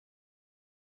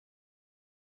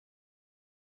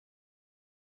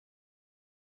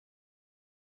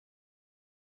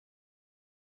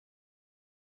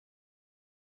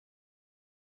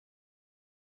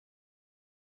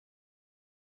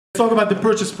Let's talk about the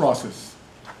purchase process.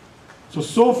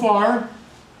 So far,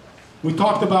 we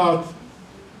talked about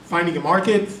finding a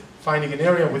market, finding an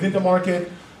area within the market.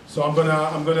 So I'm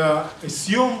gonna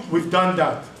assume we've done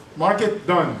that. Market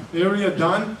done, area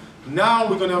done. Now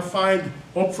we're gonna find,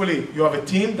 hopefully, you have a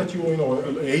team that you know,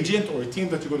 an agent or a team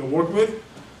that you're gonna work with.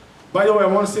 By the way, I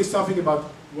want to say something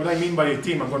about what I mean by a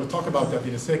team. I'm going to talk about that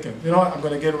in a second. You know what? I'm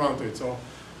going to get around to it. So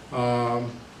I'm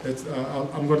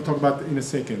going to talk about it in a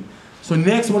second. So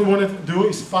next, what we want to do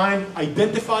is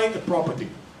identify a property.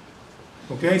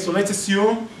 Okay, so let's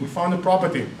assume we found a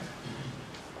property.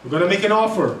 We're going to make an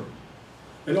offer.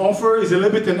 An offer is a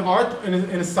little bit an art and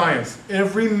a science.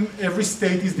 Every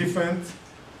state is different.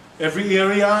 Every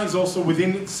area is also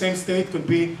within the same state, could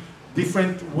be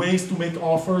different ways to make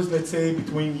offers, let's say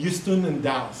between Houston and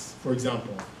Dallas, for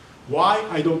example. Why?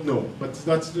 I don't know, but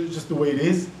that's just the way it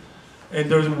is.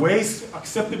 And there's ways,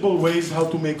 acceptable ways how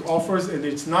to make offers, and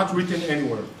it's not written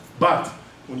anywhere. But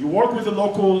when you work with a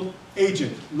local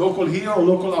agent, local here or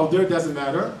local out there, doesn't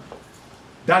matter,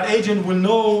 that agent will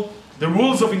know the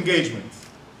rules of engagement.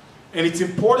 And it's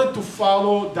important to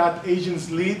follow that agent's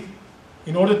lead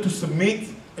in order to submit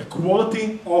a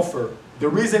quality offer. The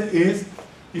reason is,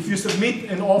 if you submit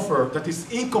an offer that is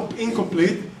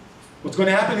incomplete, what's going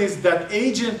to happen is that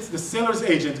agent, the seller's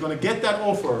agent, is going to get that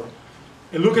offer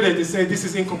and look at it and say, this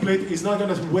is incomplete. He's not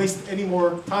going to waste any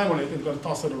more time on it and going to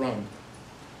toss it around.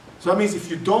 So that means if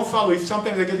you don't follow, if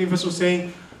sometimes I get investors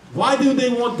saying, why do they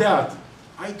want that?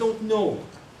 I don't know.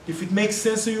 If it makes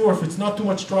sense to you or if it's not too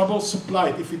much trouble, supply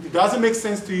it. If it doesn't make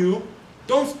sense to you,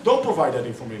 don't provide that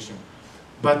information.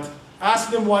 But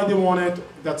ask them why they want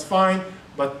it, that's fine.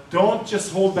 But don't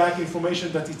just hold back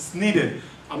information that it's needed.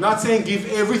 I'm not saying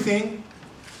give everything,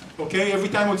 okay? Every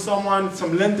time when some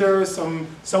lender,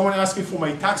 someone asking for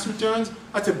my tax returns,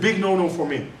 that's a big no-no for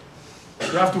me.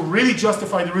 You have to really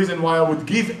justify the reason why I would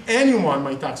give anyone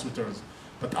my tax returns.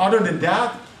 But other than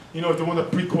that, you know, if they want a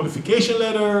pre-qualification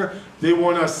letter, they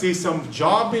want to see some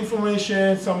job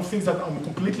information, some things that I'm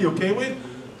completely okay with,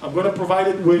 I'm going to provide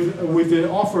it with the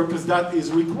offer because that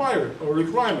is required or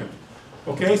requirement.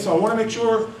 Okay, so I want to make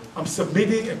sure I'm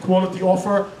submitting a quality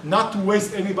offer, not to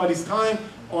waste anybody's time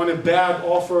on a bad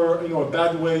offer, you know, a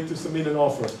bad way to submit an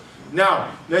offer.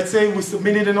 Now, let's say we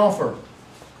submitted an offer.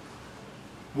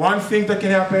 One thing that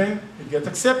can happen, it gets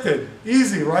accepted.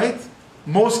 Easy, right?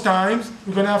 Most times,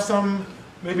 we're going to have some,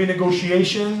 maybe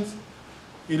negotiations,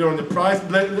 either on the price,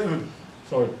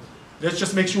 sorry. Let's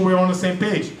just make sure we're on the same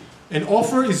page. An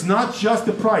offer is not just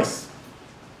the price.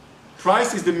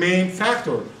 Price is the main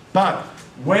factor. But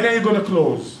when are you going to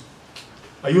close?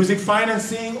 Are you using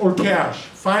financing or cash?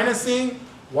 Financing,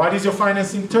 what is your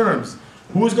financing terms?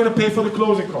 Who's going to pay for the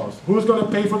closing costs? Who's going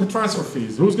to pay for the transfer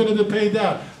fees? Who's going to pay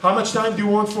that? How much time do you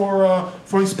want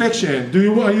for inspection?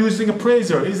 Are you using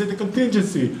appraiser? Is it a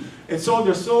contingency? And so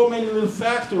there's so many little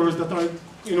factors that are,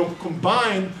 you know,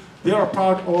 combined. They are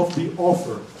part of the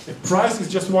offer. The price is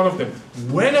just one of them.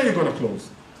 When are you going to close?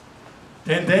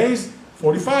 10 days?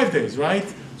 45 days, right?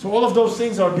 So all of those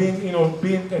things are being, you know,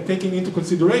 taken into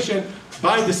consideration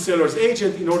by the seller's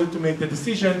agent in order to make the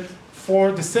decision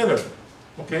for the seller.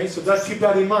 Okay, so keep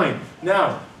that in mind.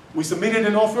 Now, we submitted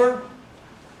an offer.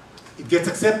 It gets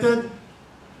accepted.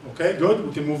 Okay, good.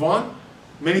 We can move on.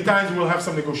 Many times we'll have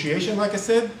some negotiation, like I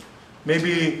said.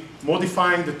 Maybe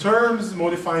modifying the terms,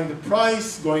 modifying the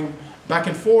price, going back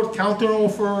and forth, counter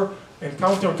offer, and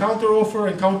counter offer,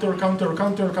 and counter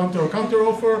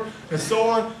offer, and so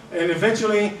on. And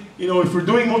eventually, you know, if we're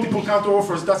doing multiple counter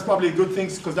offers, that's probably a good thing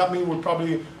because that means we're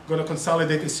probably going to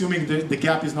consolidate, assuming the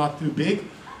gap is not too big.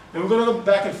 And we're going to go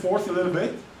back and forth a little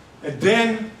bit. And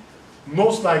then,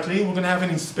 most likely, we're going to have an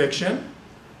inspection.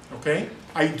 Okay?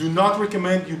 I do not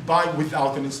recommend you buy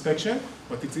without an inspection,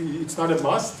 but it's not a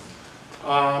must.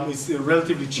 It's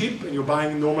relatively cheap, and you're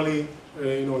buying normally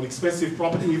you know, an expensive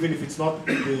property, even if it's not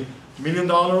the $1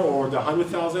 million or the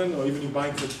 100,000, or even you're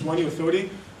buying for 20 or 30,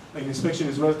 an inspection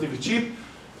is relatively cheap.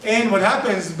 And what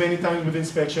happens many times with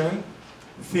inspection,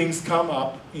 things come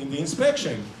up in the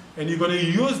inspection, and you're going to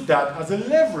use that as a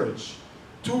leverage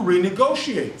to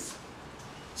renegotiate.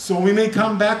 So we may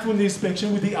come back from the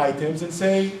inspection with the items and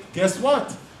say, guess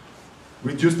what?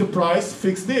 Reduce the price,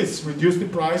 fix this. Reduce the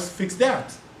price, fix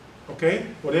that. Okay?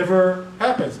 Whatever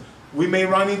happens. We may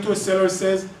run into a seller who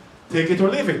says, take it or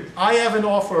leave it. I have an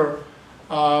offer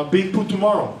being put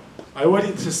tomorrow.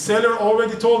 The seller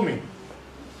already told me.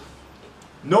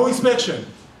 No inspection.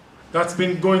 That's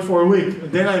been going for a week.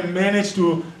 And then I managed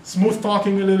to smooth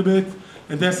talking a little bit,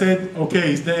 and then said,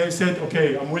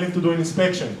 okay, I'm willing to do an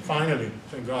inspection, finally,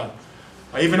 thank God.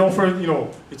 I even offered, you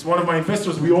know, it's one of my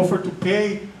investors, we offered to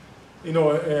pay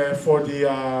for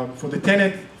the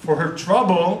tenant, for her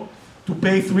trouble, to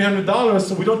pay $300,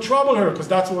 so we don't trouble her, because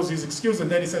that was his excuse. And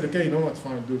then he said, okay, you know what,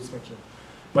 fine, do inspection.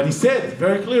 But he said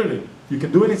very clearly, you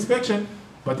can do an inspection,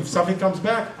 but if something comes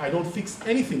back, I don't fix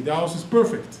anything. The house is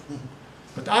perfect.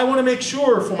 But I want to make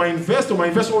sure for my investor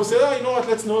will say, oh, you know what,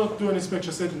 let's not do an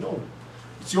inspection. I said, no,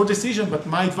 it's your decision, but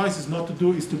my advice is not to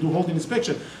do, is to do whole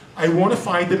inspection. I want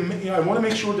to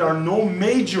make sure there are no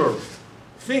major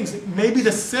things. Maybe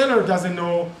the seller doesn't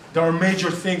know there are major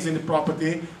things in the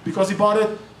property because he bought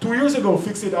it 2 years ago,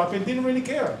 fixed it up, and didn't really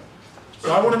care.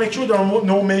 So I want to make sure there are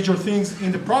no major things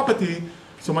in the property,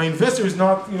 so my investor is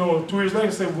not, 2 years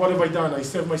later saying, what have I done? I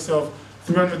saved myself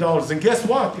 $300. And guess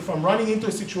what? If I'm running into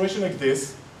a situation like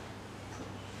this,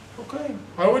 okay,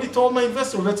 I already told my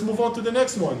investor, let's move on to the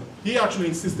next one. He actually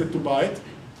insisted to buy it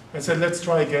and said, let's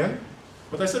try again.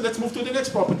 But I said, let's move to the next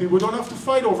property. We don't have to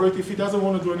fight over it if he doesn't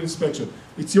want to do an inspection.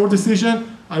 It's your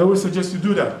decision. I always suggest you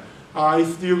do that.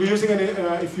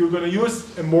 If you're going to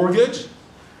use a mortgage,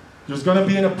 there's going to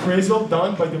be an appraisal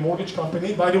done by the mortgage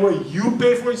company. By the way, you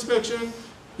pay for inspection.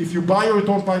 If you buy or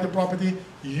don't buy the property,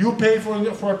 you pay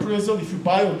for appraisal if you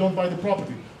buy or don't buy the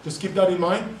property. Just keep that in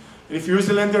mind. And if you use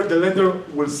the lender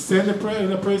will send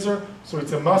an appraiser, so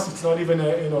it's a must. It's not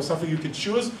even something you can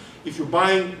choose. If you're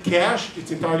buying cash,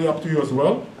 it's entirely up to you as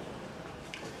well.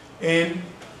 And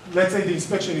let's say the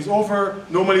inspection is over.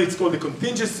 Normally it's called a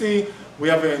contingency. We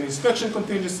have an inspection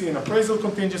contingency, an appraisal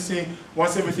contingency.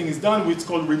 Once everything is done, it's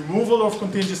called removal of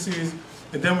contingencies,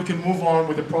 and then we can move on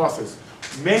with the process.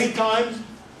 Many times,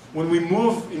 when we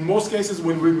move, in most cases,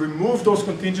 when we remove those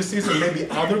contingencies and maybe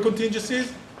other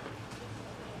contingencies,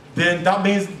 then that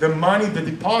means the money, the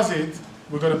deposit,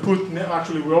 we're going to put,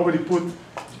 actually we already put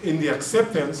in the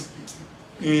acceptance,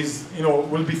 is,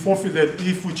 will be forfeited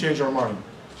if we change our mind.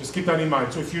 Just keep that in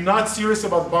mind. So if you're not serious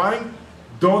about buying,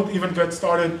 don't even get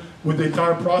started with the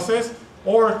entire process.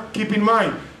 Or keep in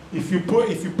mind, if you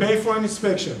pay for an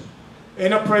inspection,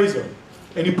 an appraisal,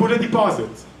 and you put a deposit,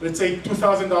 let's say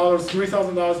 $2,000,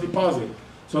 $3,000 deposit.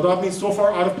 So that means so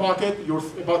far out of pocket, you're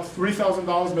about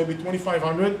 $3,000, maybe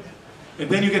 $2,500, and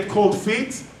then you get cold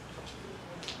feet,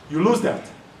 you lose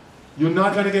that. You're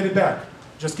not going to get it back.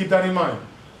 Just keep that in mind.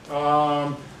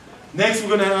 Next, we're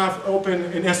going to have open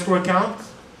an escrow account.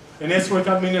 An escrow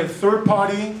account meaning a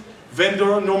third-party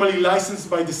vendor, normally licensed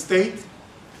by the state,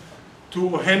 to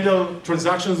handle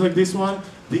transactions like this one.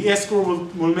 The escrow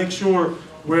will make sure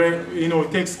where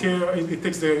it takes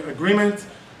the agreement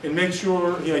and make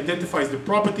sure he identifies the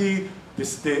property,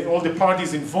 all the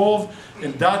parties involved,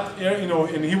 and that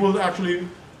and he will actually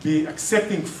be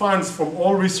accepting funds from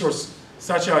all resources,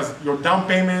 such as your down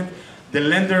payment, the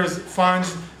lender's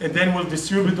funds, and then will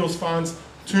distribute those funds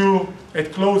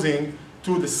at closing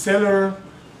to the seller,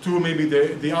 to maybe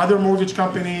the other mortgage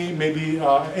company, maybe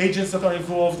agents that are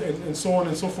involved, and so on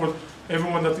and so forth,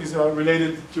 everyone that is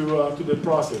related to the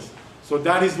process. So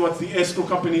that is what the escrow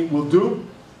company will do,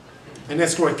 an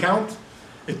escrow account.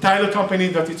 A title company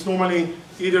that it's normally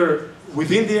either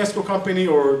within the escrow company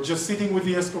or just sitting with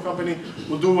the escrow company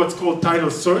will do what's called title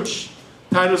search.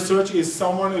 Title search is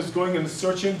someone who's going and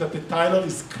searching that the title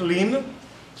is clean,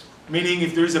 meaning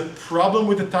if there is a problem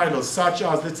with the title, such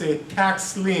as, let's say, a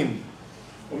tax lien,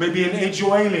 or maybe an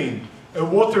HOA lien, a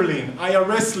water lien,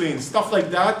 IRS lien, stuff like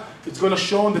that, it's going to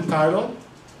show on the title.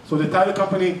 So the title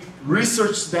company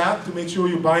researches that to make sure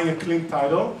you're buying a clean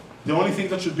title. The only thing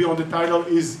that should be on the title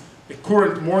is a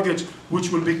current mortgage,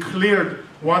 which will be cleared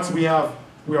once we are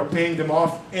paying them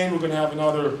off, and we're going to have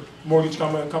another mortgage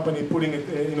company putting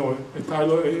a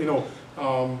title,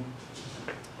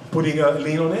 putting a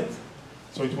lien on it,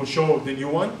 so it will show the new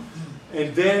one.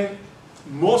 And then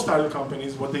most title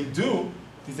companies, what they do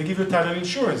is they give you title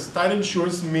insurance. Title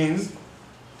insurance means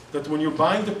that when you're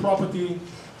buying the property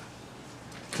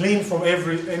clean from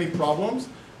any problems,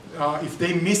 if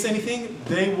they miss anything,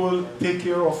 they will take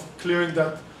care of clearing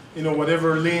that,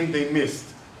 whatever lien they missed.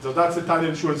 So that's the title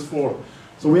insurance for.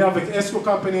 So we have the escrow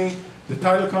company, the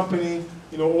title company,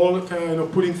 all kind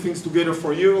of putting things together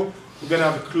for you. We're going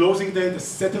to have a closing date, a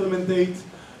settlement date.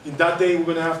 In that day, we're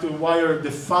going to have to wire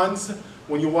the funds.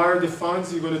 When you wire the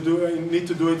funds, you're going to need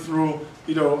to do it through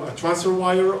a transfer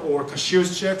wire or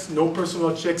cashier's checks. No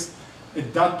personal checks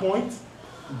at that point,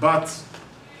 but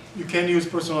you can use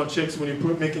personal checks when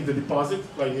you're making the deposit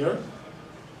right here.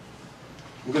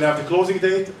 We're going to have the closing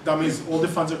date. That means all the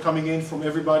funds are coming in from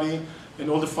everybody, and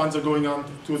all the funds are going on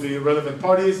to the relevant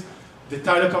parties. The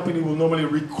title company will normally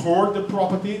record the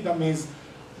property. That means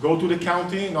go to the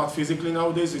county, not physically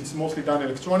nowadays, it's mostly done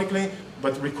electronically,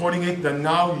 but recording it, that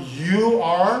now you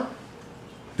are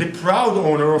the proud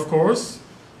owner, of course,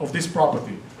 of this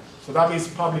property. So that means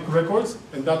public records,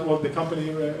 and that's what the company,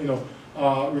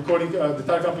 recording, the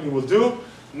title company will do.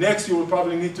 Next, you will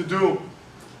probably need to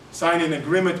sign an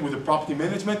agreement with the property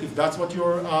management, if that's what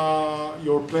your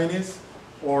plan is,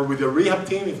 or with the rehab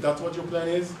team, if that's what your plan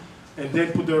is, and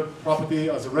then put the property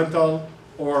as a rental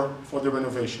or for the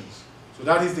renovations. So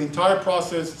that is the entire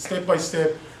process, step by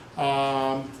step.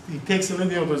 It takes a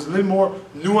little, there's a little more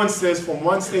nuances from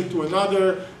one state to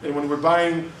another, and when we're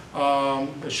buying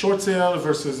a short sale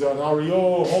versus an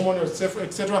REO, homeowner,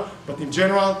 etc. But in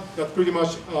general, that pretty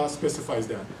much specifies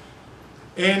that.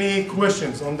 Any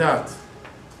questions on that?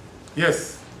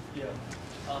 Yes? Yeah.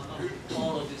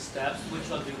 All of these steps, which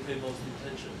one do you pay most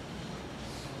attention?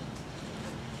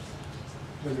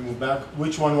 Let me move back.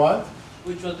 Which one what?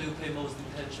 Which one do you pay most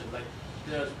attention? Like,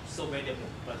 there are so many of them,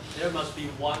 but there must be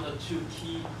one or two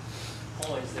key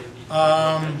points that you need to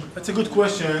pay attention. That's a good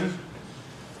question.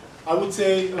 I would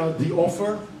say the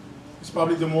offer is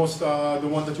probably the most, the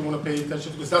one that you want to pay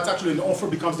attention to, because that's actually, the offer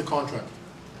becomes the contract.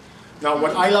 Now,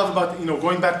 what I love about,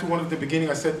 going back to one of the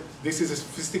beginning, I said this is a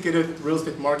sophisticated real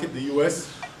estate market, the US.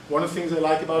 One of the things I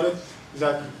like about it is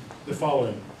that the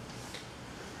following.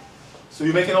 So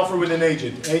you make an offer with an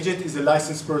agent. Agent is a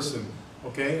licensed person,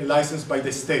 okay, licensed by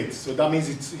the state. So that means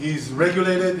he's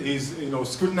regulated, he's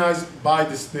scrutinized by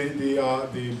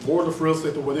the board of real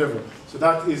estate or whatever. So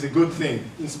that is a good thing.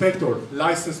 Inspector,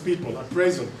 licensed people.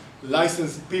 Appraisal,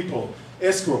 licensed people.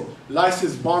 Escrow,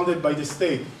 licensed, bonded by the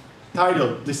state.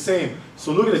 Title, the same.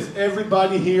 So look at this.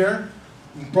 Everybody here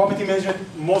in property management,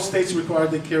 most states require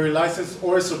they carry a license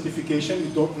or a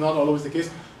certification. Not always the case,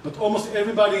 but almost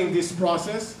everybody in this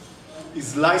process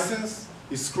is licensed,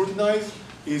 is scrutinized,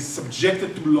 is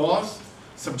subjected to laws,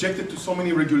 subjected to so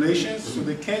many regulations, so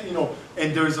they can't,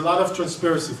 and there is a lot of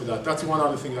transparency for that. That's one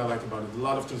other thing I like about it, a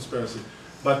lot of transparency.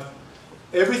 But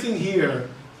everything here,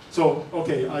 so,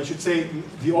 okay, I should say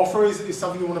the offer is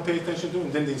something you want to pay attention to,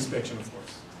 and then the inspection, of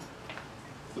course.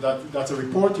 So that's a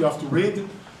report you have to read,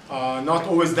 not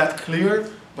always that clear,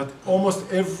 but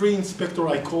almost every inspector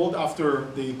I called after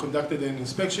they conducted an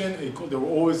inspection, they were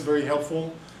always very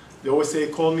helpful. They always say,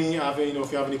 call me,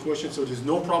 if you have any questions. So there's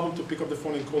no problem to pick up the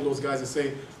phone and call those guys and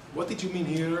say, what did you mean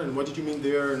here, and what did you mean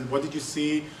there, and what did you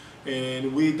see?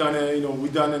 And we done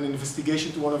an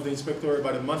investigation to one of the inspectors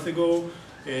about a month ago.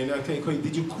 And okay,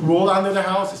 did you crawl under the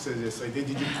house? He says, yes, I did.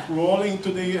 Did you crawl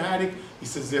into the attic? He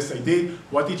says, yes, I did.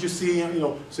 What did you see?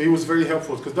 So he was very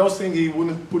helpful, because those things he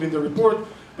wouldn't put in the report.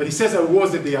 But he says I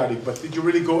was at the attic, but did you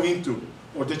really go into,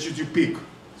 or did you peek?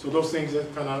 So those things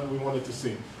that we wanted to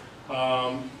see.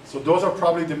 So those are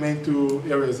probably the main two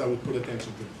areas I would put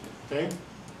attention to. Okay.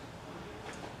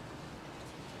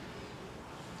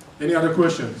 Any other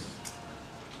questions?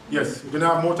 Yes, we're gonna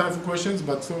have more time for questions,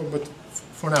 but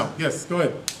for now, yes, go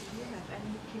ahead. Do you have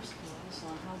any tips for us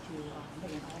on how to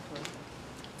make an offer?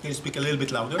 Can you speak a little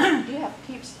bit louder? Do you have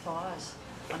tips for us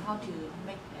on how to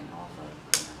make an offer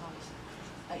in a house?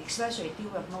 Especially if you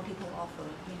have multiple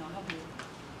offers, how do you...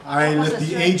 I let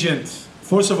the agent,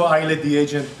 first of all, I let the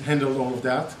agent handle all of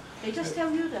that. They just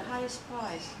tell you the highest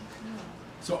price.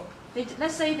 So,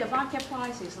 let's say the market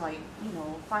price is like,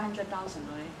 500,000,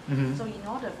 right? Mm-hmm. So in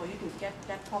order for you to get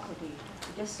that property,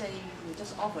 you just say you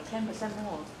just offer 10%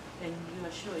 more, then you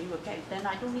are sure you will get it. Then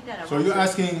I don't need that. So you're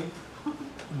asking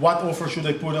what offer should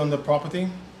I put on the property?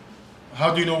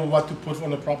 How do you know what to put on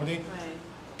the property?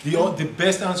 Right. The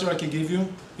best answer I can give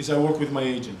you is I work with my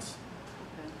agents.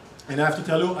 Okay. And I have to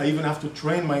tell you, I even have to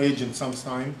train my agents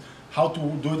sometimes how to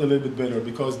do it a little bit better,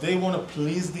 because they want to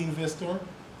please the investor.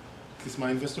 Is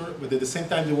my investor, but at the same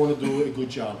time they want to do a good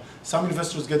job. Some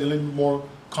investors get a little bit more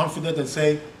confident and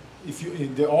say, if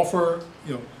the offer,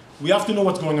 we have to know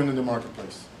what's going on in the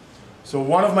marketplace. So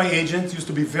one of my agents used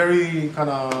to be very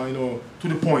kind of, to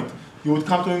the point. You would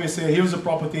come to him and say, here's a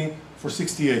property for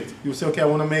 68. You would say, okay, I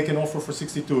want to make an offer for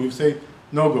 62. You say,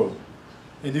 no go.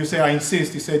 And you say, I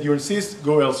insist. He said, you insist,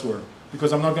 go elsewhere,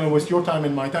 because I'm not going to waste your time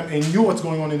and my time, and knew what's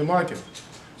going on in the market.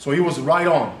 So he was right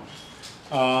on.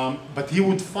 But he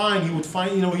would find, they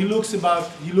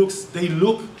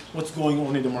look what's going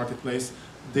on in the marketplace.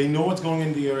 They know what's going on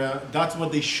in the area. That's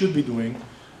what they should be doing.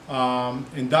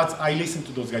 And I listen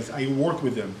to those guys. I work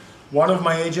with them. One of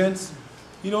my agents,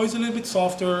 he's a little bit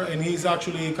softer, and he's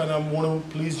actually kind of want to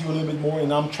please you a little bit more,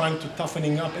 and I'm trying to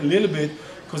toughening up a little bit,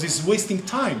 because he's wasting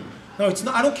time. No, it's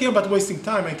not, I don't care about wasting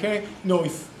time. I care,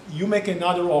 if you make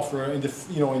another offer, and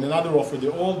in another offer, they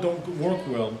all don't work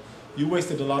well, you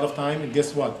wasted a lot of time, and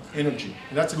guess what? Energy.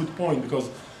 And that's a good point, because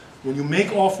when you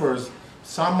make offers,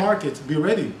 some markets, be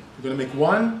ready. You're going to make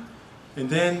one, and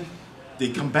then they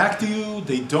come back to you,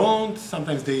 they don't.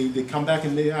 Sometimes they come back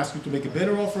and they ask you to make a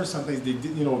better offer. Sometimes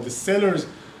the sellers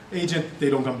agent, they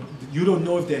don't come, you don't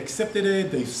know if they accepted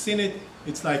it, they've seen it.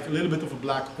 It's like a little bit of a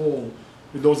black hole.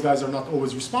 Those guys are not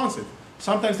always responsive.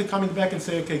 Sometimes they're coming back and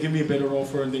say, okay, give me a better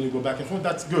offer, and then you go back and forth.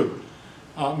 That's good.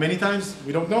 Many times,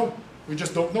 we don't know. We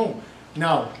just don't know.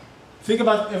 Now, think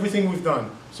about everything we've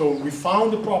done. So we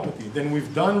found the property, then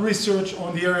we've done research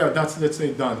on the area, that's, let's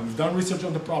say, done. We've done research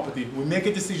on the property, we make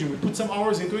a decision, we put some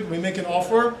hours into it, we make an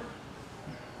offer,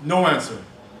 no answer.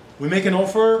 We make an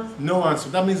offer, no answer.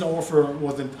 That means the offer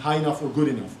wasn't high enough or good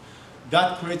enough.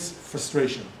 That creates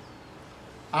frustration.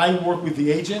 I work with the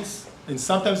agents, and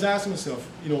sometimes I ask myself,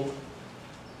 you know,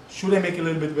 should I make a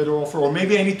little bit better offer? Or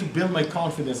maybe I need to build my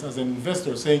confidence as an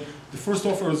investor, saying the first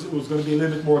offer was going to be a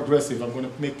little bit more aggressive. I'm going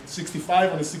to make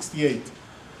 65 on a 68.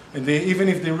 And even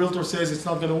if the realtor says it's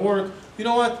not going to work, you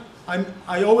know what?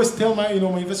 I always tell my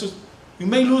investors, you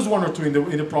may lose one or two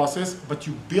in the process, but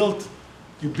you build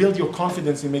your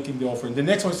confidence in making the offer. And the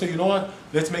next one, say, you know what?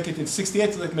 Let's make it in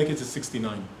 68. Let's make it a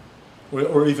 69,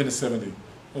 or even a 70,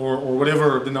 or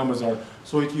whatever the numbers are.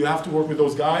 So you have to work with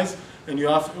those guys, and you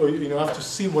have to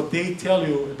see what they tell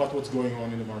you about what's going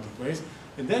on in the marketplace.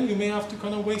 And then you may have to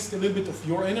kind of waste a little bit of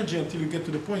your energy until you get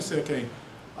to the point, say, okay,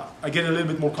 I get a little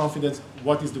bit more confidence,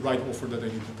 what is the right offer that I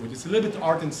need to put. It's a little bit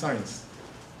art and science,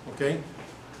 okay?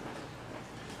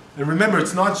 And remember,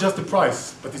 it's not just the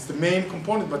price, but it's the main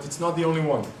component, but it's not the only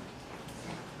one.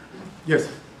 Yes?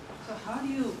 So how do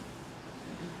you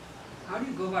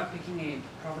go about picking a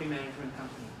property management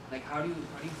company? Like how do you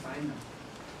find them?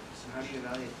 So how do you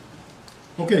evaluate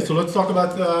them? Okay, so let's talk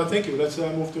about, thank you, let's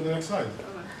move to the next slide.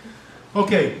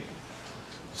 Okay,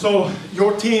 so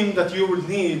your team that you will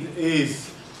need is,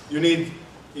 you need,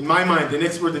 in my mind, an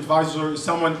expert advisor,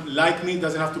 someone like me,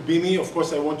 doesn't have to be me. Of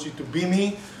course, I want you to be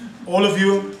me. All of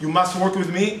you, you must work with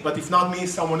me, but if not me,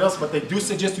 someone else. But I do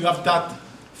suggest you have that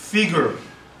figure,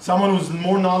 someone who's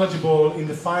more knowledgeable in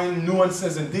the fine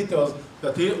nuances and details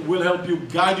that will help you,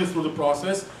 guide you through the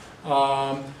process.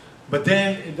 But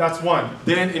then, that's one.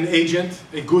 Then an agent,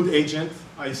 a good agent,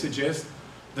 I suggest,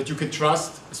 that you can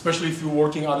trust, especially if you're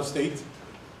working out of state.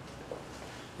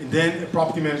 And then a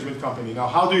property management company. Now,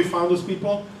 how do you find those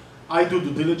people? I do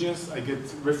due diligence, I get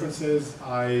references,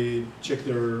 I check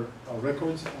their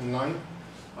records online.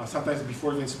 Sometimes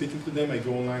before even speaking to them, I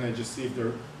go online, I just see if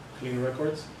they're clean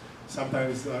records.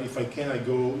 Sometimes, if I can, I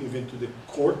go even to the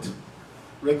court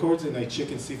records and I check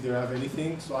and see if they have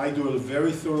anything. So I do a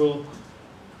very thorough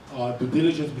due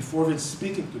diligence before even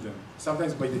speaking to them.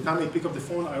 Sometimes by the time I pick up the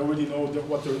phone, I already know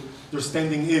what their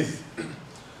standing is.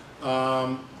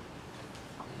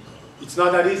 It's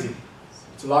not that easy.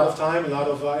 It's a lot of time, a lot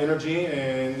of energy,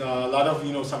 and a lot of,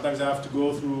 sometimes I have to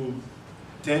go through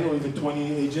 10 or even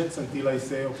 20 agents until I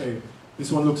say, okay,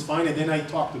 this one looks fine, and then I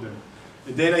talk to them.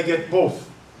 And then I get both.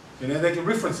 And then I get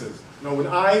references. Now, when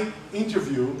I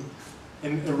interview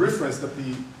and a reference that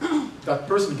that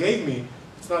person gave me,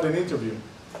 it's not an interview.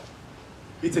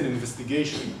 It's an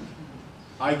investigation.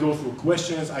 I go through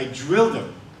questions, I drill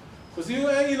them. Because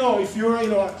if you're,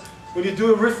 when you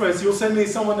do a reference, you'll send me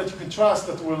someone that you can trust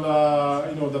that will,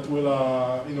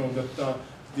 that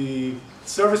the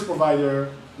service provider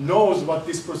knows what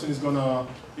this person is gonna,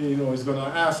 is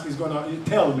gonna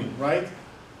tell me, right?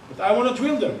 But I want to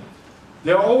drill them.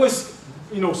 They're always,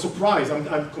 surprised.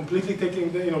 I'm completely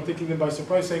taking them by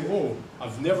surprise, saying, "Oh,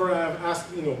 I've never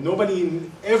asked, nobody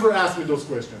ever asked me those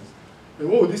questions." And,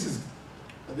 "Oh, this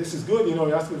is good.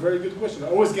 You asked me a very good question." I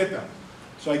always get that.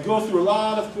 So I go through a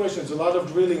lot of questions, a lot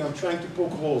of drilling. I'm trying to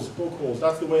poke holes.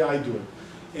 That's the way I do it.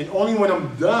 And only when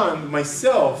I'm done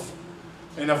myself,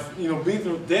 and I've been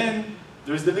through, then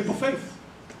there's the leap of faith.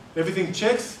 Everything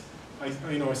checks. I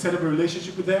set up a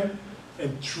relationship with them,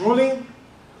 and truly,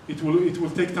 it will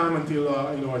take time until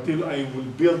until I will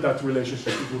build that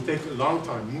relationship. It will take a long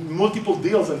time, multiple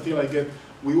deals until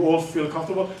we all feel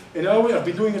comfortable. And I've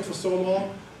been doing it for so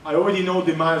long. I already know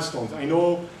the milestones. I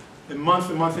know. A month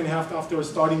and a half after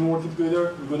starting working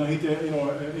together, we're going to hit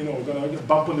we're going to get a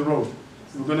bump on the road.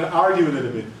 We're going to argue a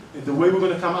little bit. And the way we're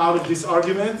going to come out of this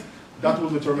argument, that will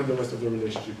determine the rest of the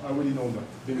relationship. I already know that.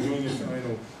 Been doing it,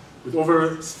 with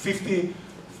over 50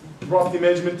 property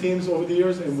management teams over the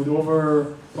years, and with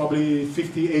over probably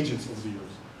 50 agents over the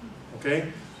years.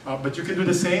 Okay? But you can do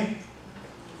the same.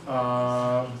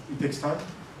 It takes time.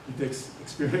 It takes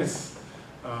experience.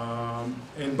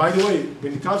 And by the way,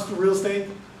 when it comes to real estate,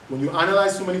 when you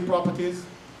analyze so many properties,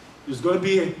 there's going to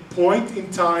be a point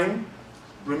in time,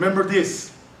 remember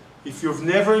this, if you've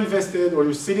never invested or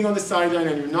you're sitting on the sideline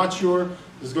and you're not sure,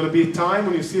 there's going to be a time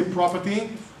when you see a property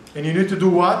and you need to do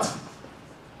what?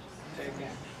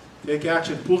 Take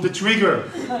action, pull the trigger.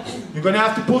 You're going to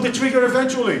have to pull the trigger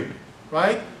eventually.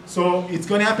 right? So it's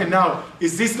going to happen. Now,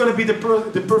 is this going to be the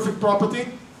perfect property?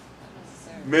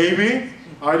 Maybe.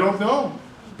 I don't know.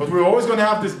 But we're always going to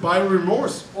have this buyer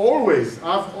remorse. Always.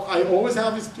 I always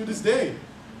have this to this day.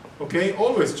 Okay?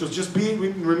 Always. Just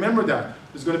remember that.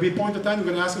 There's going to be a point in time you're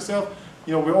going to ask yourself,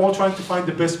 we're all trying to find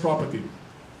the best property.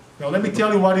 Now let me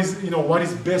tell you what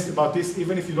is best about this,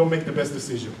 even if you don't make the best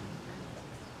decision.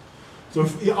 So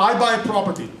if I buy a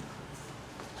property,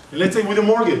 and let's say with a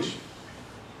mortgage.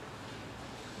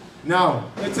 Now,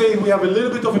 let's say we have a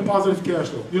little bit of a positive cash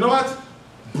flow. You know what?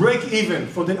 Break even.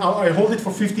 I hold it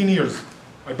for 15 years.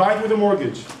 I buy it with a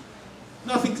mortgage.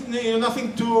 Nothing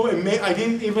too,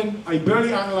 I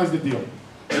barely analyzed the deal.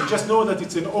 I just know that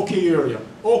it's an okay area.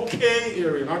 Okay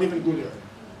area, not even good area.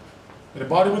 And I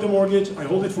bought it with a mortgage, I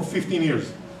hold it for 15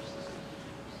 years.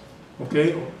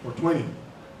 Okay, or 20.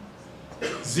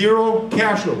 Zero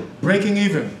cash flow, breaking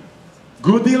even.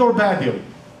 Good deal or bad deal?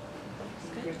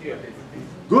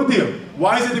 Good deal.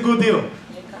 Why is it a good deal? It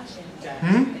didn't cost you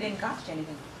anything. It didn't cost you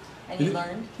anything. And you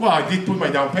learned. Well, I did put my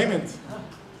down payment.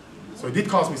 So it did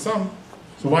cost me some.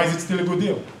 So why is it still a good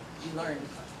deal? You learned.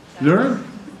 Learn?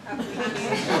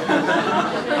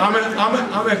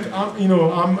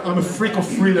 I'm a freak of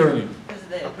free learning. Because of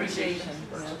the appreciation.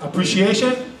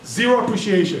 Appreciation? Zero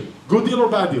appreciation. Good deal or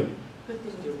bad deal?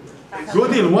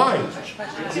 Good deal. Why?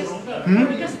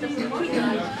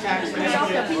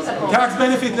 Tax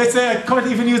benefit. Let's say I can't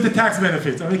even use the tax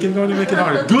benefits. I can only make it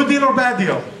harder. Good deal or bad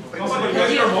deal?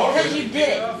 Because you did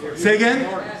it. Say again?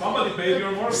 Somebody paid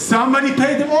your mortgage. Somebody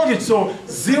paid the mortgage. So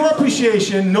zero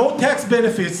appreciation, no tax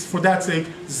benefits for that sake,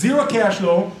 zero cash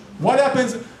flow. What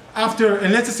happens after,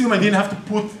 and let's assume I didn't have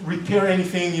to repair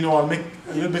anything, I'll make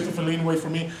a little bit of a leeway for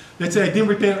me. Let's say I didn't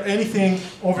repair anything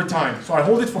over time. So I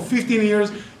hold it for 15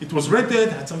 years, it was rented,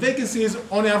 had some vacancies,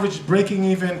 on average breaking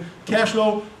even, cash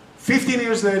flow. 15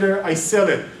 years later, I sell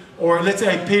it. Or let's say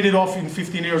I paid it off in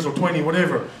 15 years or 20,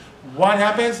 whatever. What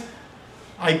happens?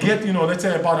 I get, let's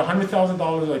say I bought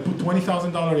 $100,000, I put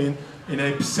 $20,000 in, and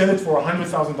I sell it for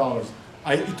 $100,000.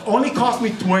 It only cost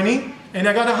me 20, and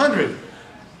I got 100.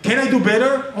 Can I do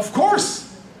better? Of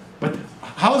course. But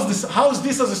how is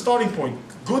this as a starting point?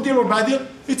 Good deal or bad deal?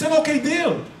 It's an okay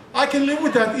deal. I can live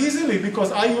with that easily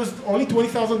because I used only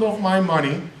 $20,000 of my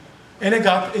money, and I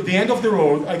got, at the end of the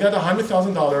road, I got a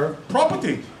 $100,000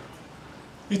 property.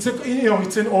 It's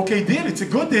an okay deal. It's a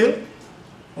good deal.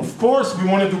 Of course, we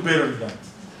want to do better than that.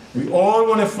 We all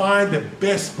want to find the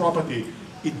best property.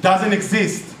 It doesn't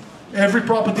exist. Every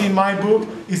property in my book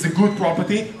is a good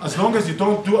property as long as you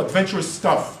don't do adventurous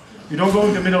stuff. You don't go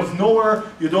in the middle of nowhere.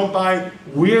 You don't buy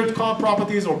weird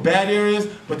properties or bad areas.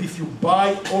 But if you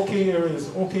buy okay areas,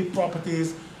 okay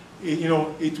properties,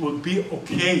 it will be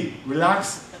okay.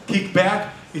 Relax, kick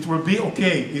back. It will be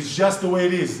okay. It's just the way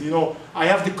it is. I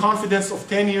have the confidence of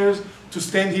 10 years to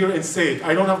stand here and say it.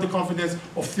 I don't have the confidence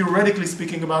of theoretically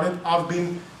speaking about it. I've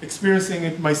been experiencing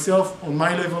it myself on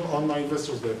my level, on my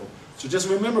investor's level. So just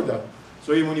remember that.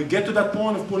 So when you get to that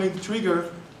point of pulling the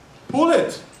trigger, pull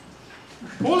it.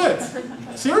 Pull it.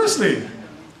 Seriously.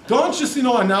 Don't just,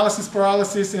 analysis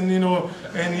paralysis and,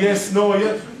 and yes, no,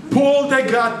 yes. Pull the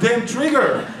goddamn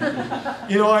trigger.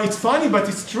 It's funny, but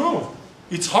it's true.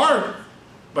 It's hard,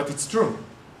 but it's true.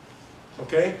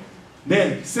 Okay?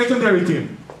 Then, secondary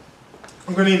team.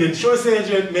 I'm going to need an insurance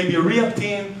agent, maybe a rehab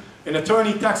team, an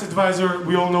attorney, tax advisor.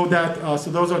 We all know that.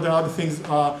 So those are the other things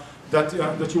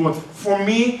that you want. For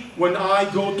me, when I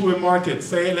go to a market,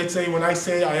 let's say when I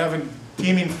say I have a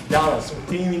team in Dallas, or a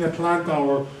team in Atlanta,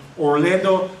 or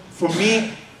Orlando, for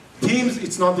me, teams,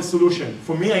 it's not the solution.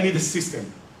 For me, I need a system.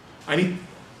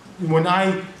 When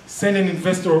I send an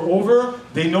investor over,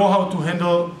 they know how to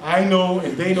handle, I know,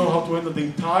 and they know how to handle the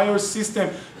entire system,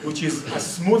 which is as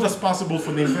smooth as possible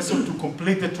for the investor to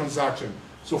complete the transaction.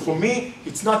 So for me,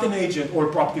 it's not an agent or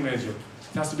a property manager.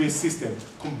 It has to be a system.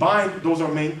 Combined, those are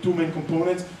two main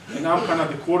components, and I'm kind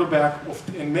of the quarterback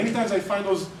and many times I find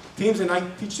those teams and I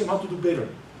teach them how to do better.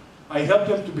 I help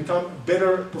them to become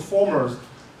better performers,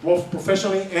 both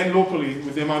professionally and locally,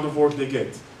 with the amount of work they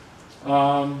get.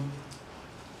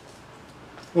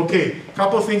 Okay, a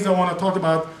couple of things I want to talk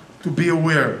about to be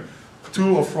aware,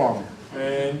 to or from.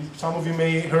 And some of you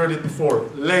may have heard it before.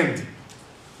 Land.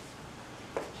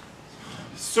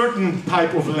 Certain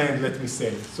type of land, let me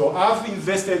say. So I've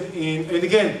invested in, and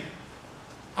again,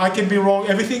 I can be wrong,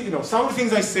 everything, some of the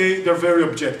things I say, they're very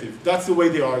objective. That's the way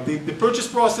they are. The purchase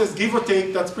process, give or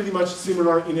take, that's pretty much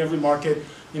similar in every market.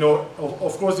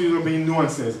 Of course, there will be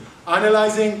nuances.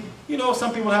 Analyzing,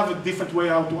 some people have a different way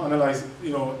how to analyze,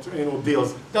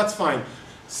 deals. That's fine.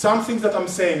 Some things that I'm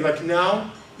saying, like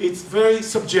now, it's very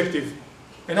subjective.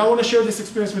 And I want to share this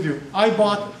experience with you. I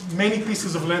bought many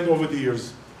pieces of land over the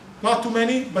years. Not too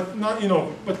many, but not,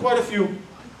 but quite a few.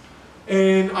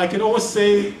 And I can always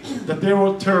say that they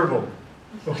were terrible.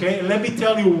 Okay, and let me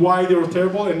tell you why they were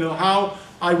terrible and how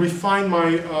I refine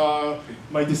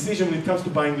my decision when it comes to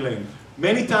buying land.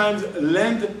 Many times,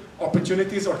 land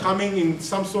opportunities are coming in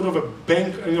some sort of a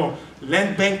bank,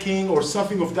 land banking or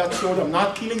something of that sort. I'm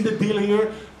not killing the deal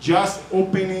here, just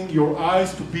opening your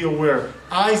eyes to be aware.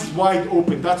 Eyes wide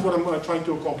open, that's what I'm trying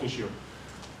to accomplish here.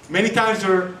 Many times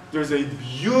there's a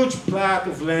huge plot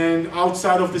of land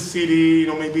outside of the city,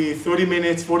 maybe 30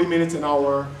 minutes, 40 minutes an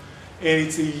hour, and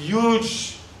it's a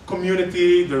huge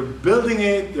community. They're building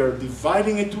it, they're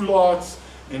dividing it to lots,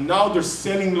 and now they're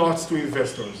selling lots to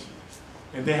investors.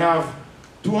 And they have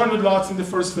 200 lots in the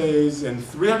first phase and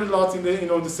 300 lots in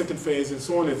the second phase and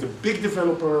so on. It's a big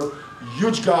developer,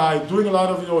 huge guy, doing a lot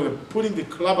of, they're putting the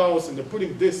clubhouse and they're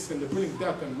putting this and they're putting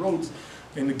that and roads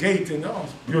and the gate and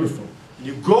it's beautiful. And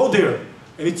you go there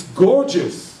and it's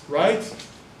gorgeous, right?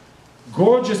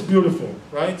 Gorgeous, beautiful,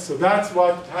 right? So that's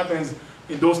what happens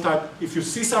in those type. If you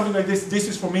see something like this, this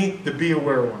is for me the be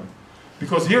aware one.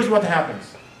 Because here's what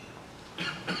happens.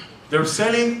 They're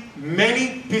selling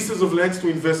many pieces of land to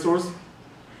investors,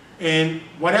 and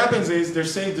what happens is they're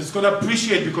saying it's going to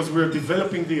appreciate because we're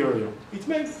developing the area. It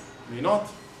may not,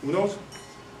 who knows?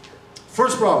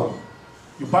 First problem,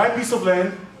 you buy a piece of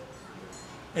land,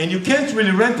 and you can't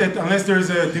really rent it unless there is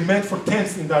a demand for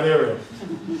tents in that area.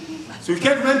 So you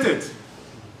can't rent it.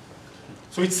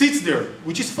 So it sits there,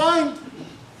 which is fine.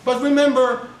 But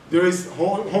remember, there is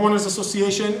homeowners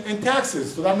association and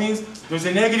taxes. So that means there's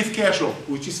a negative cash flow,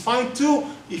 which is fine too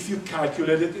if you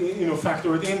calculate it,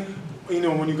 factor it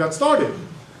in, when you got started.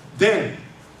 Then,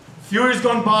 few years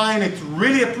gone by and it's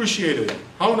really appreciated.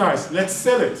 How nice, let's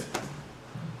sell it.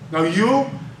 Now you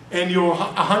and your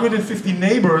 150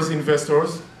 neighbors,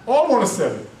 investors, all want to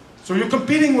sell it. So you're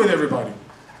competing with everybody.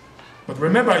 But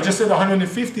remember, I just said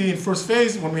 150 in first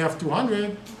phase when we have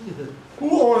 200.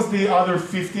 Who owns the other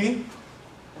 50?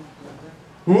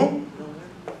 Who?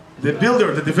 The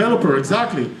builder, the developer,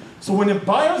 exactly. So when a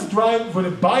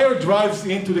buyer drives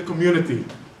into the community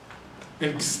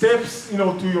and steps,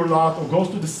 to your lot or goes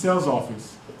to the sales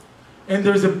office, and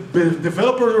there's a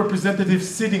developer representative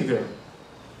sitting there,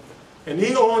 and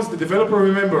he owns the developer.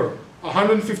 Remember,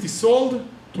 150 sold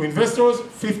to investors,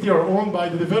 50 are owned by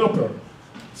the developer.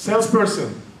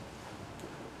 Salesperson,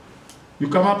 you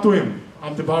come up to him.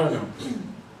 I'm the buyer now.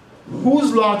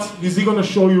 Whose lot is he going to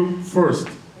show you first?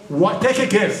 What? Take a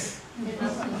guess.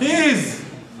 His,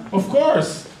 of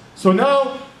course. So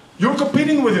now you're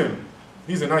competing with him.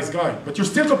 He's a nice guy, but you're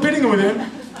still competing with him,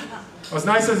 as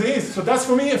nice as he is. So that's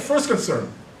for me a first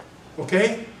concern.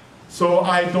 Okay? So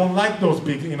I don't like those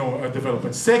big,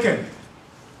 developments. Second,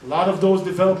 a lot of those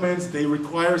developments, they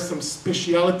require some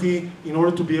speciality in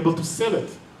order to be able to sell it.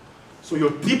 So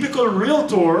your typical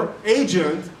realtor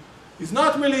agent is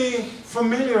not really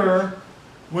familiar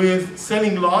with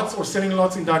selling lots or selling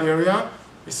lots in that area,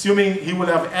 assuming he will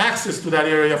have access to that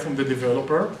area from the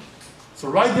developer. So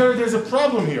right there, there's a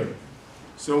problem here.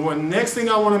 So next thing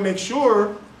I want to make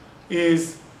sure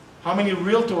is how many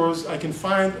realtors I can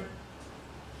find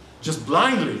just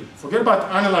blindly. Forget about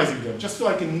analyzing them, just so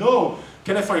I can know,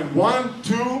 can I find 1,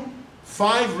 2,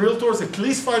 5 realtors, at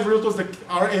least 5 realtors that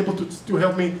are able to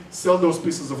help me sell those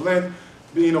pieces of land,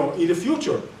 in the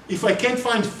future. If I can't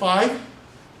find 5,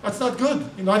 that's not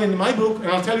good, not in my book, and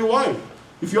I'll tell you why.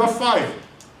 If you have 5,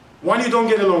 one you don't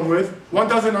get along with, one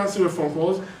doesn't answer your phone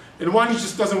calls, and one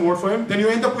just doesn't work for him, then you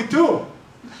end up with 2.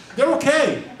 They're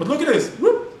okay, but look at this,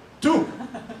 whoop, 2.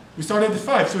 We started at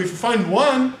 5, so if you find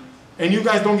 1, and you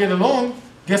guys don't get along,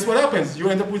 guess what happens? You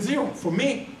end up with 0. For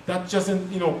me, that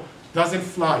doesn't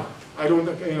fly. I don't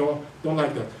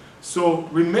like that. So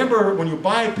remember, when you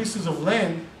buy pieces of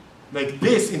land like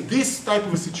this, in this type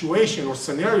of a situation or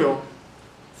scenario,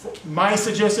 my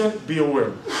suggestion, be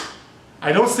aware.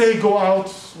 I don't say go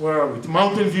out with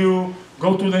mountain view,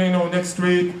 go to the next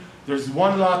street. There's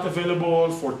one lot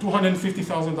available for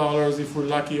 $250,000 if we're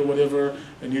lucky or whatever,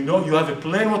 and you have a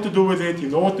plan what to do with it. You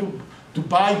know what to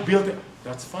buy, build it.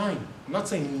 That's fine. I'm not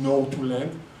saying no to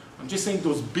land. I'm just saying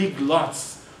those big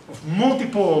lots of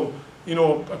multiple,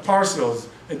 parcels,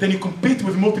 and then you compete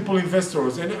with multiple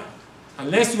investors. And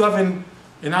unless you have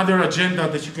another agenda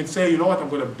that you can say, you know what, I'm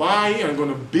going to buy, I'm going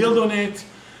to build on it,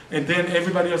 and then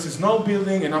everybody else is not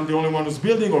building, and I'm the only one who's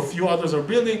building, or a few others are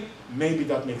building, maybe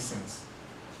that makes sense.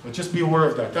 But just be aware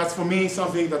of that. That's for me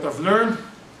something that I've learned,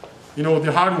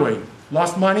 the hard way.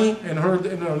 Lost money and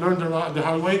learned the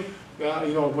hard way.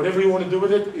 Whatever you want to do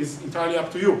with it is entirely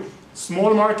up to you.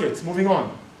 Small markets, moving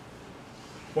on.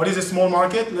 What is a small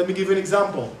market? Let me give you an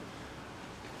example.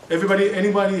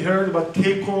 Anybody heard about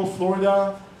Cape Coral,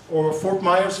 Florida, or Fort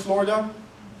Myers, Florida?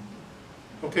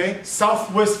 Okay,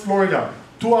 Southwest Florida,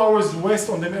 2 hours west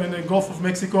in the Gulf of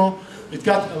Mexico. It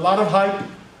got a lot of hype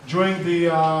during the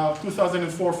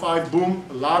 2004-05 boom.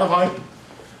 A lot of hype,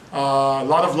 a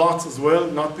lot of lots as well.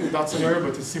 Not in that scenario,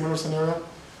 but a similar scenario.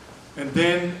 And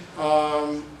then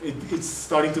it's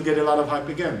starting to get a lot of hype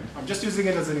again. I'm just using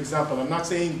it as an example. I'm not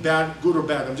saying bad, good or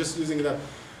bad. I'm just using it as,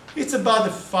 it's about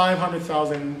a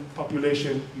 500,000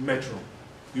 population metro.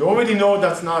 You already know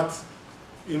that's not,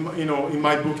 in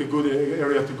my book, a good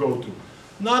area to go to.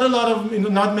 Not a lot of,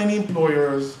 not many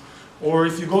employers, or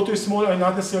if you go to a small area,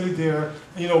 not necessarily there.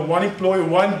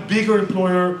 One bigger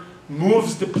employer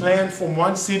moves the plant from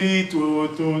one city to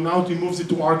now he moves it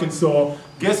to Arkansas.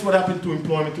 Guess what happened to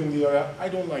employment in the area? I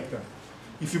don't like that.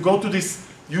 If you go to this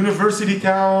university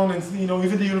town, and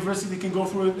even the university can go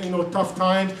through tough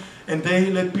times, and they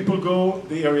let people go,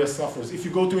 the area suffers. If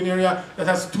you go to an area that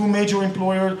has two major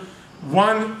employers,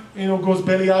 one goes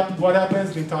belly up, what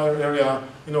happens? The entire area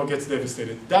gets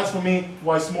devastated. That's for me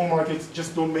why small markets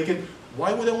just don't make it.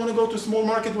 Why would I want to go to a small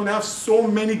market when I have so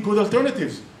many good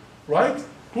alternatives, right?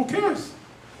 Who cares?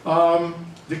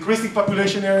 Decreasing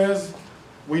population areas.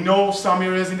 We know some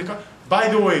areas in the country. By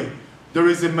the way, there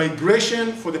is a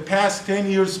migration for the past 10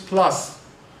 years plus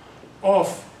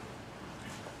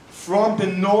from the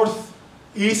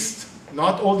northeast,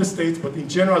 not all the states, but in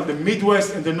general, the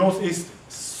Midwest and the Northeast,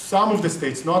 some of the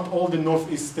states, not all the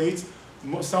Northeast states,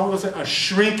 some of those are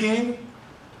shrinking,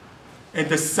 and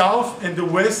the South and the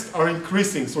West are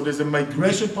increasing. So there's a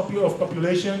migration of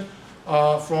population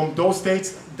from those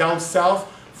states down south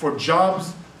for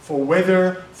jobs, for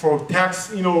weather, for tax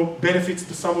benefits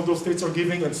to some of those states are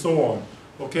giving, and so on.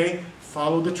 Okay?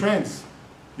 Follow the trends.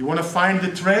 You want to find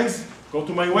the trends? Go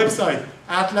to my website.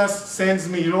 Atlas sends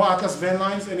me, Atlas Van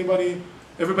Lines?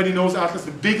 Everybody knows Atlas,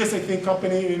 the biggest, I think,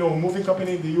 company, moving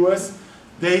company in the US.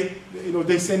 They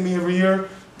send me every year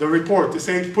the report. They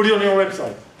say, put it on your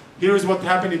website. Here is what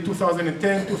happened in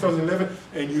 2010, 2011,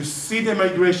 and you see the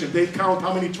migration. They count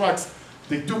how many trucks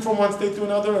they took from one state to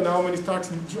another, and how many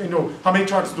trucks, how many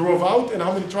trucks drove out, and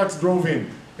how many trucks drove in.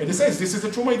 And it says this is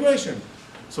the true migration.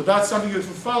 So that's something you have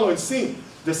to follow and see.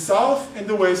 The South and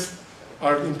the West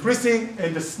are increasing,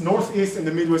 and the Northeast and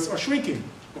the Midwest are shrinking.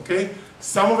 Okay,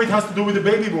 some of it has to do with the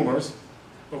baby boomers.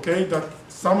 Okay, that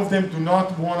some of them do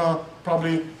not want to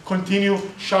probably continue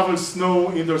shovel snow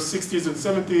in their 60s and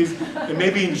 70s, and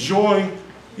maybe enjoy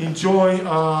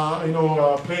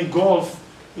playing golf,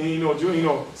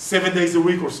 during 7 days a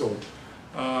week or so.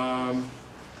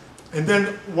 And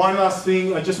then one last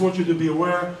thing, I just want you to be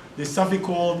aware. There's something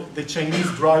called the Chinese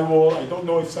drywall. I don't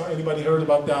know if anybody heard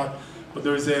about that, but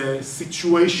there's a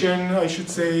situation, I should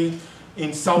say,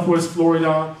 in Southwest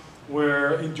Florida,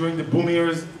 where during the boom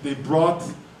years they brought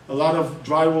a lot of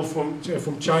drywall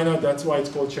from China. That's why it's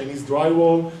called Chinese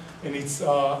drywall, and it's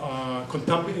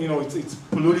it's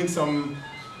polluting some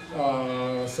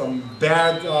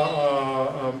bad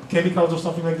chemicals or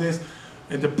something like this.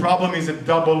 And the problem is a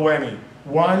double whammy.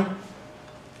 One,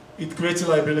 it creates a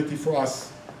liability for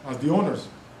us as the owners.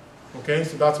 Okay,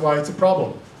 so that's why it's a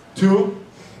problem. Two,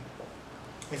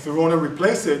 if we want to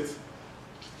replace it,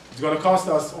 it's going to cost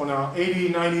us on a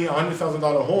 $80,000, $90,000,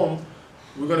 $100,000 home.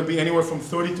 We're going to be anywhere from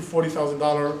 $30,000 to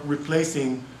 $40,000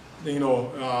 replacing, the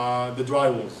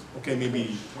drywalls. Okay,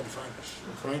 maybe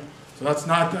 25ish. Okay, so that's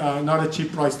not a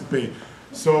cheap price to pay.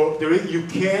 So you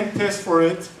can test for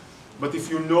it, but if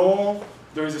you know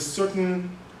there is a certain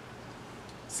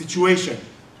situation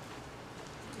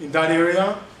in that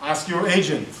area, ask your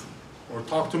agent or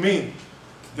talk to me.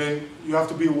 Then you have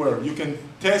to be aware. You can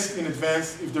test in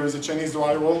advance if there is a Chinese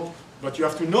drywall, but you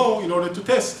have to know in order to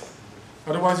test.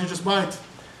 Otherwise, you just buy it.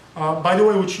 By the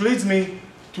way, which leads me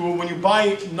to when you buy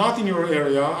it not in your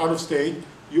area, out of state,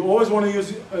 you always want to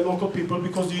use local people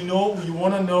because you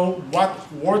want to know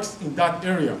what works in that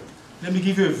area. Let me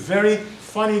give you a very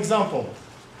funny example.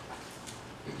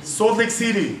 Salt Lake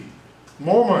City,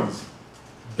 Mormons,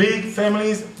 big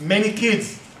families, many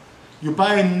kids. You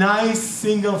buy a nice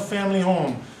single family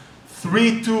home,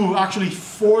 3.2, actually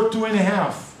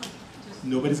 4.5.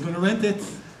 Nobody's going to rent it.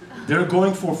 They're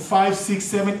going for 5, 6,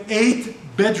 7,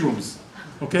 8 bedrooms.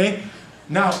 Okay?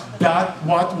 Now, that's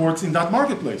what works in that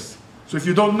marketplace. So if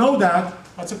you don't know that,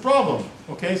 that's a problem.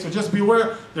 Okay? So just be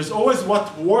aware. There's always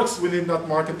what works within that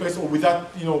marketplace or with that,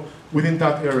 within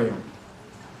that area.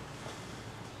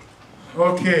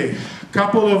 Okay, a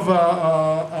couple of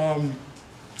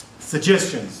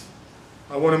suggestions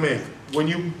I want to make. When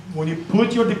you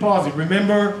put your deposit,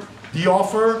 remember the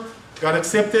offer got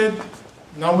accepted,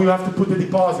 now we have to put the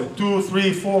deposit, $2,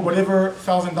 $3, $4, whatever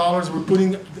 $1,000 we're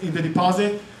putting in the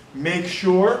deposit. Make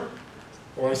sure,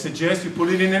 or I suggest you put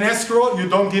it in an escrow, you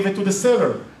don't give it to the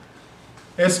seller.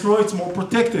 Escrow, it's more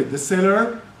protected. The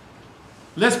seller,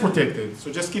 less protected.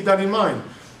 So just keep that in mind.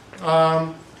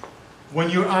 When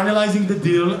you're analyzing the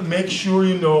deal, make sure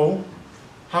you know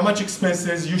how much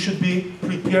expenses you should be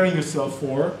preparing yourself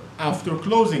for after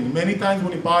closing. Many times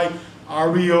when you buy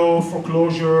REO,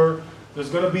 foreclosure, there's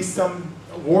going to be some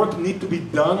work need to be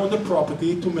done on the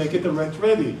property to make it rent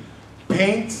ready.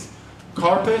 Paint,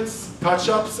 carpets,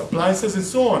 touch-ups, appliances, and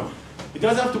so on. It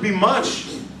doesn't have to be much,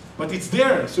 but it's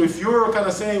there. So if you're kind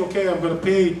of saying, okay, I'm going to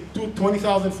pay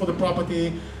 $20,000 for the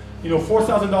property,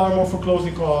 $4,000 more for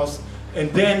closing costs, and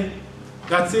then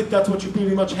that's it, that's what you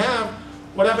pretty much have.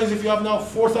 What happens if you have now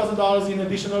 $4,000 in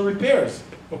additional repairs?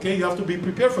 Okay, you have to be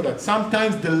prepared for that.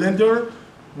 Sometimes the lender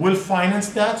will finance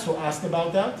that, so ask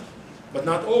about that, but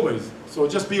not always. So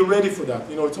just be ready for that.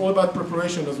 It's all about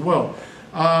preparation as well.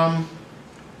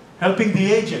 Helping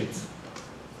the agent.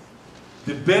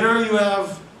 The better you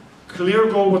have clear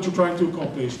goal what you're trying to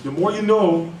accomplish, the more you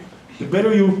know, the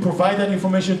better you provide that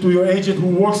information to your agent who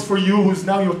works for you, who's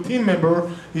now your team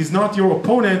member, he's not your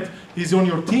opponent, he's on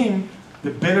your team, the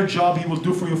better job he will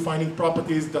do for you finding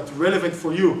properties that's relevant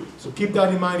for you. So keep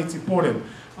that in mind, it's important.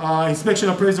 Inspection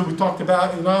appraisal, we talked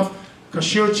about enough.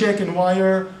 Cashier check and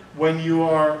wire. When you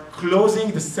are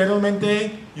closing the settlement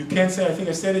day, you can't say, I think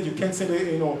I said it, you can't say,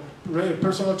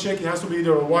 personal check, it has to be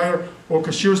either a wire or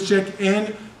cashier's check.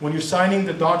 And when you're signing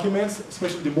the documents,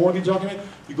 especially the mortgage document,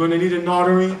 you're going to need a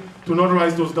notary to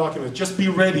notarize those documents. Just be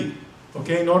ready,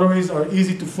 okay? Notaries are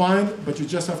easy to find, but you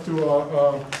just have to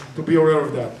be aware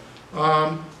of that.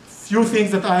 Few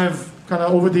things that I have kind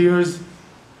of over the years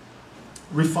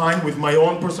refined with my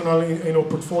own personal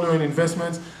portfolio and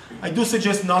investments. I do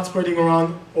suggest not spreading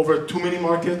around over too many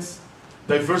markets,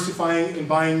 diversifying and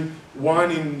buying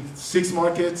one in 6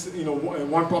 markets,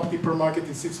 one property per market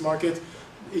in 6 markets.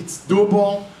 It's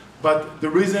doable, but the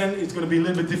reason it's going to be a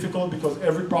little bit difficult because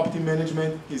every property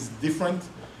management is different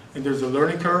and there's a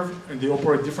learning curve and they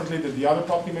operate differently than the other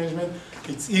property management.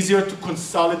 It's easier to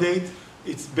consolidate.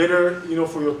 It's better,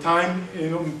 for your time,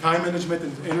 time management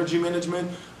and energy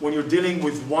management when you're dealing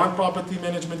with one property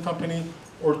management company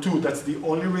or 2. That's the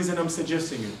only reason I'm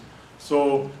suggesting it.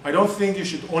 So I don't think you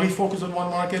should only focus on one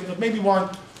market, but maybe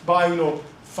buy,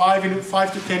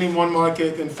 5 to 10 in one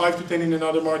market and 5 to 10 in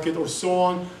another market or so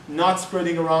on, not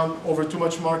spreading around over too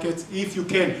much markets if you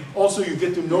can. Also, you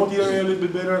get to know the area a little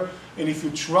bit better, and if you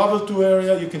travel to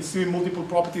area, you can see multiple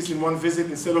properties in one visit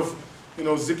instead of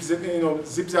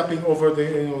zip-zapping over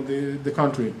the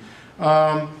country.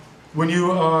 When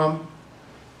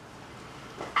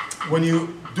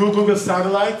you do Google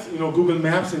Satellite, Google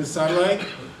Maps and the satellite,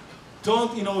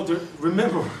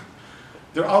 remember,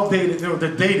 they're outdated,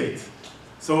 they're dated.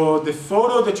 So the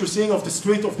photo that you're seeing of the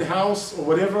street, of the house, or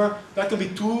whatever, that can be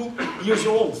 2 years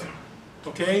old,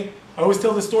 okay? I always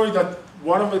tell the story that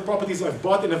one of the properties I've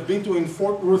bought and I've been to in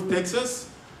Fort Worth, Texas,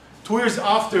 2 years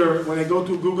after, when I go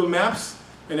to Google Maps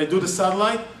and I do the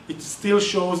satellite, it still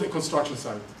shows a construction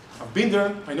site. I've been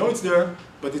there, I know it's there,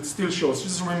 but it still shows.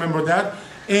 Just remember that.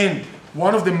 And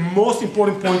one of the most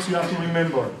important points you have to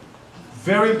remember,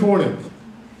 very important,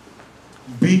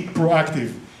 be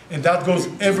proactive. And that goes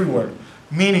everywhere.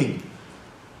 Meaning,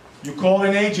 you call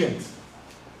an agent,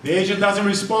 the agent doesn't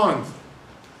respond.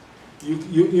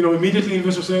 Immediately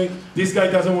investors say, this guy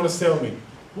doesn't want to sell me.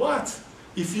 What?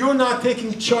 If you're not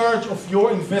taking charge of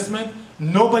your investment,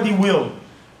 nobody will.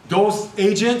 Those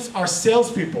agents are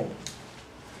salespeople.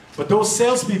 But those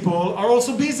salespeople are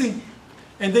also busy.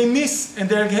 And they miss, and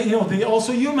they're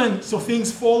also human, so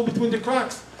things fall between the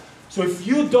cracks. So if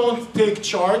you don't take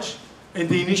charge and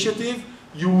the initiative,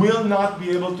 you will not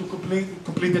be able to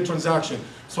complete the transaction.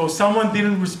 So if someone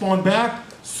didn't respond back,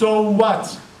 so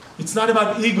what? It's not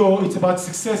about ego, it's about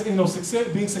success,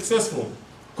 being successful.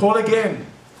 Call again,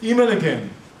 email again.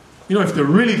 If they're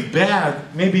really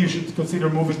bad, maybe you should consider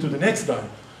moving to the next guy.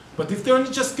 But if they're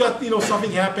just got,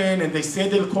 something happened and they say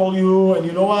they'll call you, and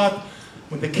you know what?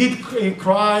 When the kid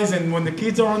cries and when the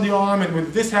kids are on the arm and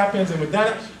when this happens and when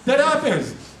that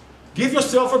happens. Give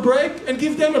yourself a break and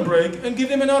give them a break and give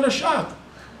them another shot.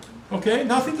 Okay,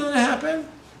 nothing's going to happen.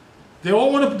 They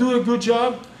all want to do a good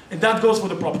job, and that goes for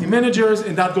the property managers,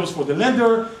 and that goes for the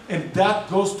lender, and that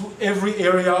goes to every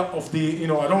area of the, I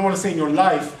don't want to say in your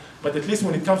life, but at least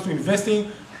when it comes to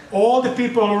investing, all the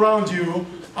people around you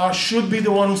should be the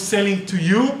one who's selling to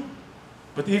you,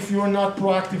 but if you're not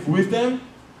proactive with them,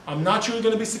 I'm not sure you're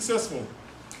going to be successful.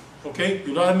 Okay,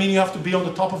 you don't mean you have to be on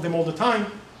the top of them all the time,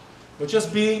 but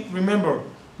just remember,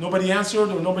 nobody answered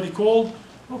or nobody called,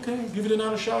 Okay, give it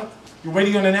another shot. You're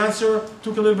waiting on an answer,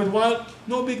 took a little bit while,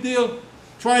 no big deal.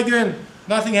 Try again,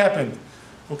 nothing happened.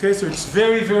 Okay, so it's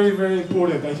very, very, very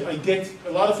important. I get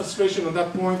a lot of frustration on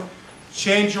that point.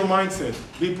 Change your mindset.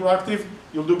 Be proactive,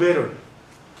 you'll do better.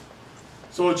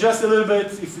 So just a little bit,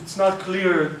 if it's not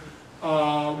clear,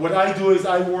 what I do is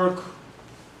I work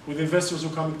with investors who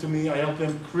are coming to me. I help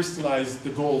them crystallize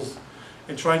the goals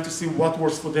and trying to see what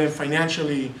works for them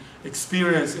financially,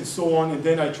 experience, and so on. And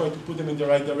then I try to put them in the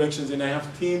right directions. And I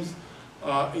have teams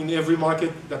in every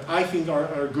market that I think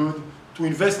are good to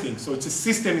invest in. So it's a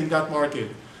system in that market.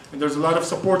 And there's a lot of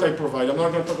support I provide. I'm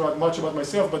not going to talk much about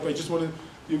myself, but I just wanted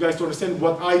you guys to understand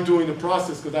what I do in the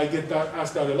process, because I get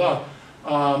asked that a lot.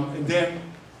 And then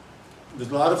there's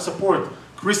a lot of support.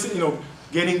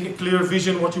 Getting a clear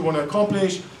vision, what you want to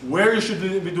accomplish, where you should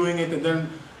be doing it, and then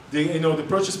the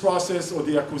purchase process or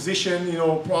the acquisition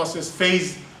process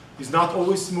phase is not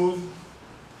always smooth.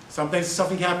 Sometimes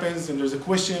something happens and there's a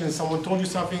question and someone told you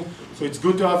something, so it's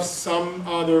good to have some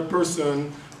other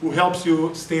person who helps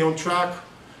you stay on track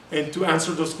and to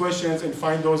answer those questions and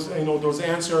find those those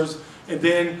answers. And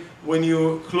then when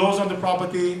you close on the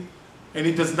property and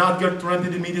it does not get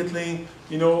rented immediately,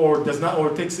 or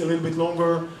takes a little bit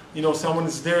longer, someone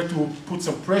is there to put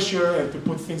some pressure and to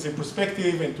put things in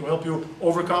perspective and to help you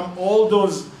overcome all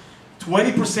those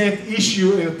 20%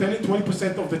 issue.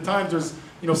 20% of the time there's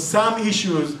some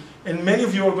issues, and many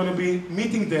of you are going to be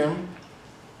meeting them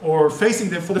or facing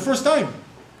them for the first time.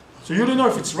 So you don't know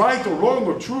if it's right or wrong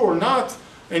or true or not,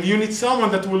 and you need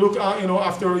someone that will look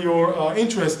after your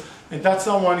interest. And that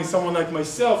someone is someone like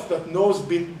myself that knows,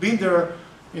 been there,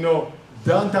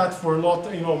 done that for a lot,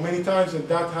 many times, and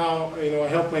that's how I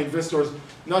help my investors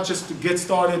not just to get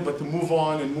started, but to move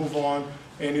on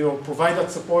and provide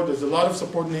that support. There's a lot of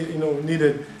support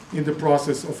needed in the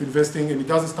process of investing, and it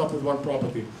doesn't stop with one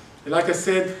property. And like I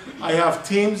said, I have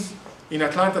teams in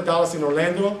Atlanta, Dallas, and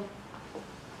Orlando.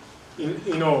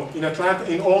 In Atlanta,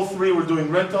 in all three, we're doing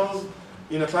rentals.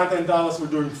 In Atlanta and Dallas, we're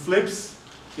doing flips.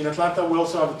 In Atlanta, we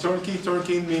also have a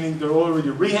turnkey meaning they're already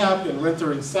rehabbed and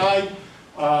renter inside.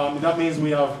 That means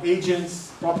we have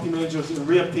agents, property managers, and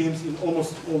rehab teams in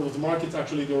almost all of the markets.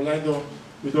 Actually, in Orlando,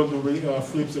 we don't do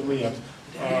flips and rehabs.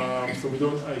 So we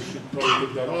don't, I should probably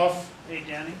take that off. Hey,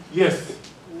 Danny? Yes?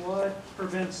 What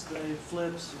prevents the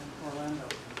flips in Orlando?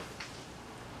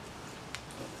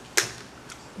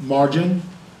 Margin.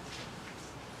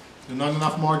 There's not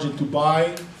enough margin to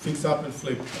buy, fix up, and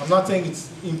flip. I'm not saying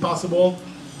it's impossible,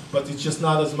 but it's just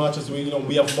not as much as we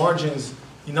have margins,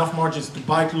 enough margins to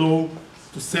buy it low,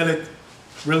 to sell it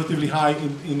relatively high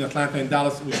in Atlanta and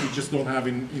Dallas, which we just don't have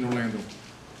in Orlando.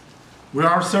 We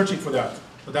are searching for that,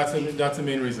 but that's the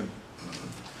main reason.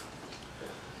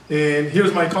 And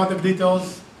here's my contact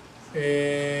details,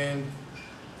 and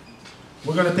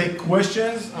we're going to take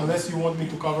questions, unless you want me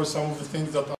to cover some of the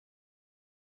things that